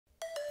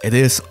It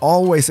is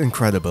always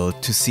incredible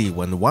to see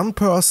when one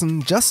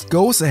person just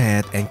goes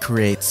ahead and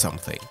creates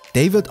something.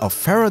 David of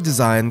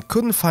Farerdesign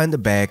couldn't find a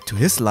bag to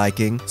his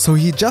liking, so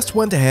he just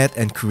went ahead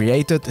and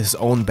created his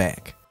own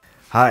bag.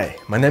 Hi,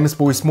 my name is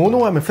Boris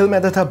Mono, I'm a film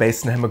editor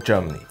based in Hamburg,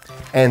 Germany.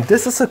 And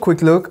this is a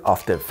quick look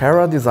of the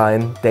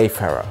Farerdesign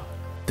Dayfarer.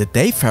 The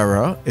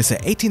Dayfarer is an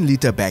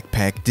 18-liter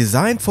backpack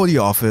designed for the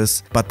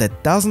office, but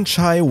that doesn't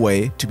shy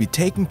away to be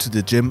taken to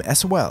the gym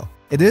as well.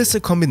 It is a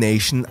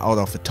combination out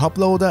of a top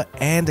loader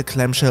and a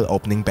clamshell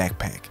opening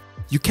backpack.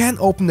 You can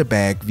open the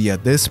bag via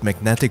this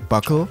magnetic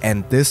buckle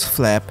and this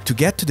flap to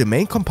get to the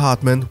main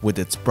compartment with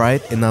its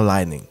bright inner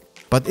lining.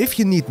 But if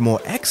you need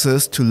more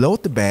access to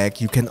load the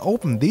bag, you can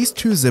open these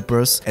two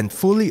zippers and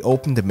fully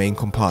open the main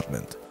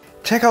compartment.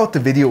 Check out the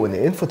video in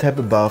the info tab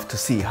above to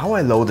see how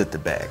I loaded the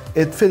bag.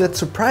 It fitted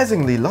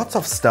surprisingly lots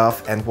of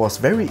stuff and was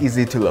very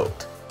easy to load.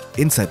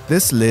 Inside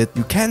this lid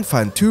you can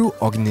find two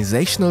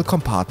organizational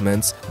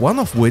compartments, one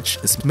of which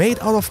is made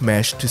out of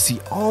mesh to see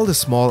all the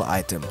small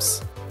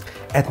items.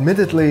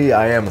 Admittedly,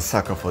 I am a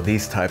sucker for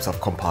these types of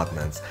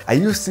compartments. I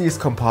use these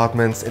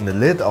compartments in the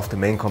lid of the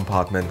main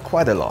compartment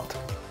quite a lot.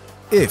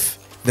 If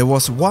there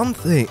was one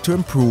thing to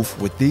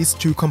improve with these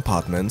two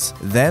compartments,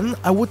 then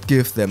I would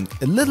give them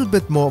a little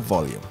bit more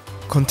volume.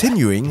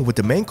 Continuing with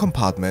the main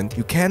compartment,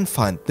 you can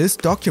find this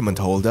document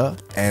holder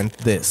and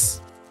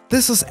this.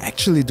 This is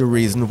actually the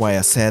reason why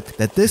I said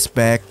that this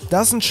bag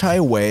doesn't shy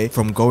away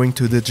from going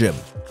to the gym.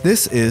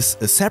 This is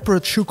a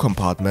separate shoe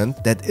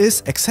compartment that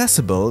is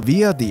accessible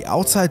via the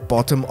outside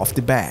bottom of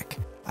the bag.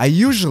 I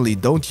usually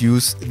don't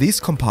use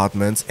these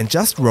compartments and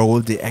just roll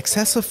the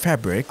excessive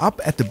fabric up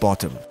at the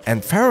bottom.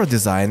 And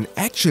Farerdesign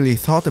actually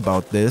thought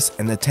about this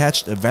and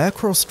attached a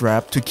Velcro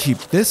strap to keep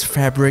this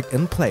fabric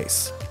in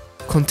place.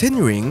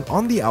 Continuing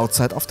on the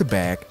outside of the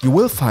bag, you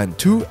will find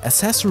two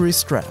accessory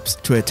straps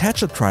to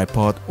attach a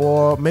tripod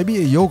or maybe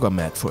a yoga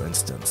mat for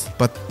instance.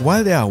 But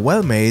while they are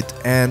well made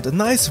and a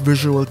nice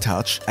visual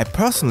touch, I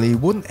personally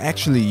wouldn't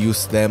actually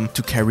use them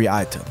to carry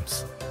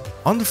items.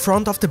 On the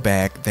front of the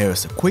bag there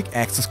is a quick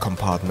access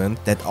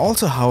compartment that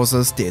also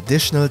houses the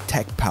additional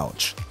tech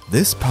pouch.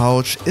 This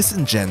pouch is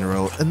in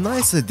general a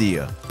nice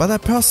idea, but I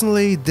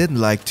personally didn't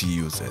like to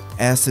use it,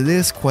 as it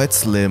is quite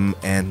slim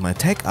and my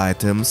tech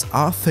items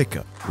are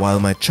thicker.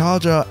 While my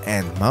charger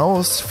and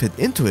mouse fit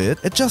into it,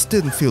 it just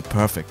didn't feel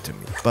perfect to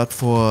me. But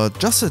for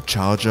just a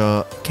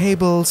charger,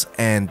 cables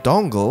and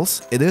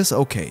dongles, it is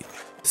okay.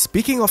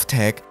 Speaking of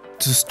tech,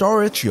 to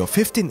storage your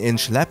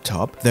 15-inch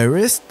laptop, there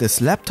is this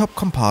laptop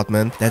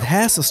compartment that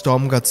has a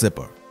storm guard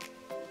zipper.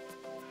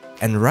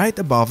 And right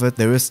above it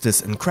there is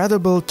this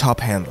incredible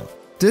top handle.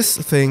 This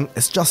thing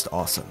is just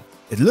awesome.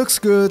 It looks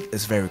good,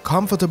 is very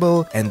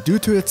comfortable, and due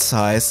to its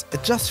size,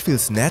 it just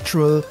feels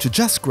natural to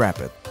just grab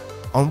it.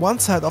 On one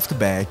side of the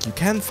bag you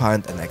can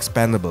find an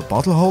expandable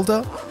bottle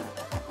holder,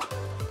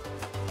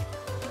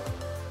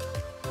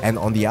 and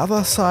on the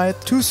other side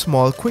two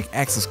small quick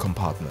access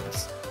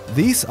compartments.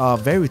 These are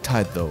very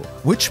tight though,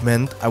 which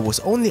meant I was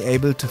only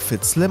able to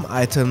fit slim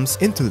items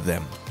into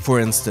them, for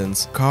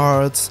instance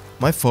cards,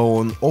 my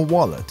phone or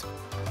wallet.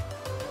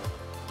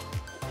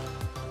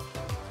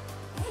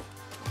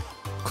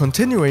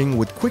 Continuing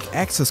with quick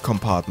access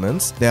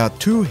compartments, there are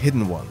two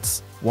hidden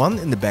ones, one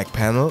in the back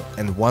panel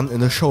and one in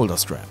the shoulder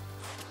strap.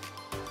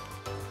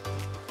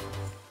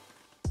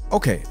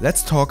 Okay,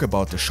 let's talk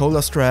about the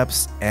shoulder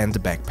straps and the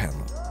back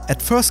panel.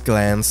 At first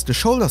glance, the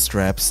shoulder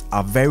straps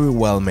are very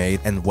well made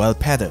and well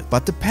padded,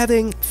 but the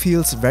padding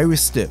feels very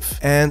stiff,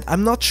 and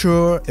I'm not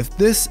sure if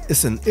this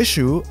is an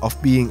issue of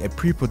being a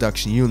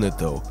pre-production unit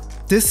though.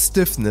 This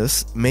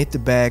stiffness made the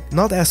bag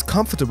not as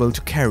comfortable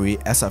to carry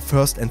as I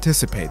first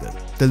anticipated.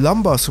 The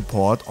lumbar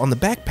support on the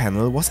back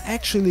panel was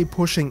actually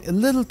pushing a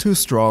little too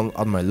strong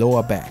on my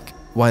lower back.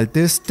 While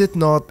this did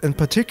not in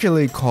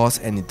particular cause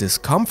any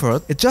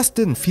discomfort, it just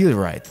didn't feel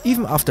right,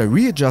 even after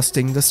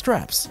readjusting the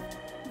straps.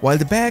 While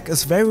the bag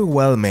is very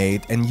well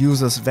made and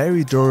uses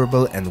very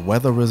durable and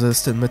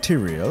weather-resistant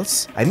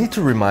materials, I need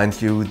to remind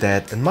you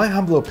that in my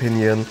humble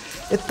opinion,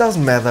 it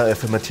doesn't matter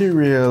if a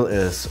material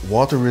is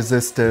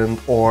water-resistant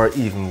or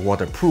even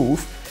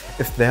waterproof,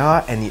 if there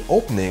are any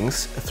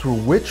openings through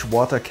which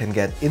water can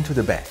get into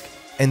the bag.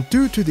 And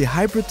due to the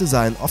hybrid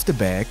design of the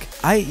bag,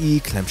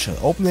 i.e. clamshell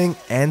opening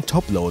and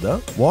top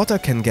loader, water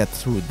can get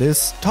through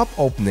this top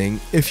opening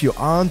if you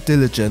aren't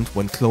diligent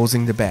when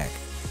closing the bag.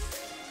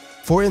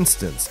 For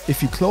instance,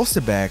 if you close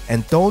the bag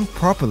and don't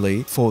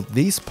properly fold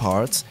these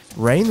parts,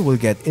 rain will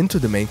get into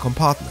the main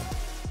compartment.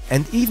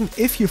 And even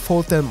if you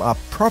fold them up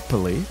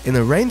properly, in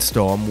a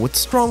rainstorm with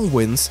strong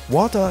winds,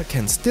 water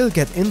can still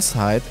get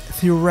inside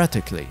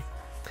theoretically.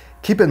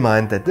 Keep in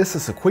mind that this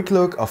is a quick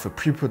look of a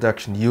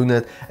pre-production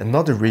unit and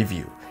not a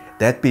review.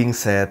 That being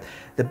said,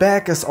 the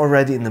bag is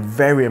already in a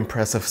very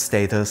impressive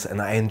status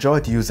and I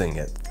enjoyed using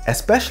it.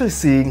 Especially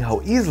seeing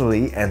how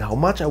easily and how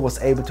much I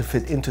was able to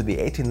fit into the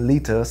 18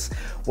 liters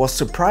was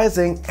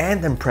surprising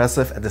and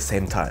impressive at the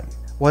same time.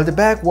 While the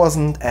bag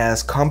wasn't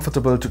as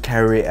comfortable to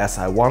carry as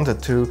I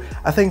wanted to,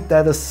 I think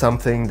that is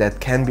something that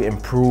can be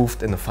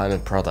improved in the final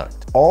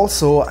product.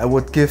 Also, I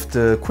would give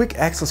the quick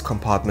access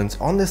compartments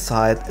on the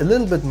side a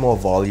little bit more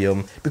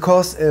volume,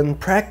 because in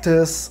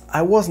practice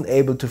I wasn't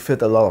able to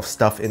fit a lot of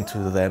stuff into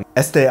them,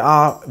 as they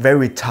are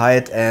very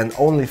tight and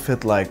only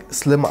fit like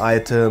slim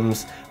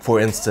items, for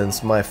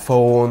instance my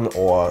phone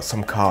or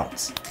some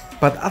cards.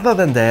 But other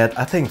than that,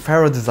 I think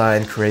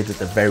Farerdesign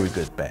created a very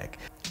good bag.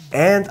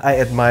 And I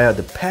admire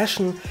the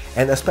passion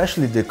and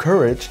especially the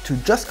courage to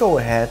just go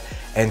ahead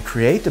and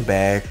create a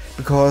bag,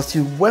 because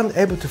you weren't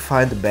able to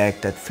find a bag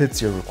that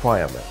fits your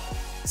requirement.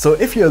 So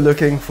if you're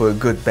looking for a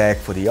good bag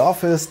for the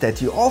office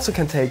that you also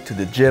can take to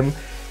the gym,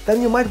 then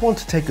you might want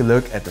to take a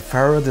look at the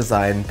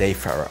Farerdesign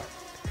Dayfarer.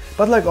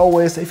 But like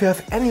always, if you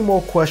have any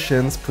more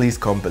questions, please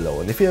comment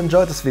below, and if you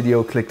enjoyed this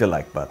video, click the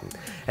like button.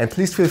 And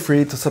please feel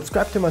free to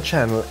subscribe to my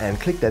channel and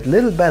click that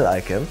little bell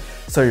icon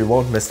so you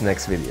won't miss the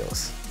next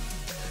videos.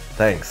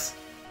 Thanks.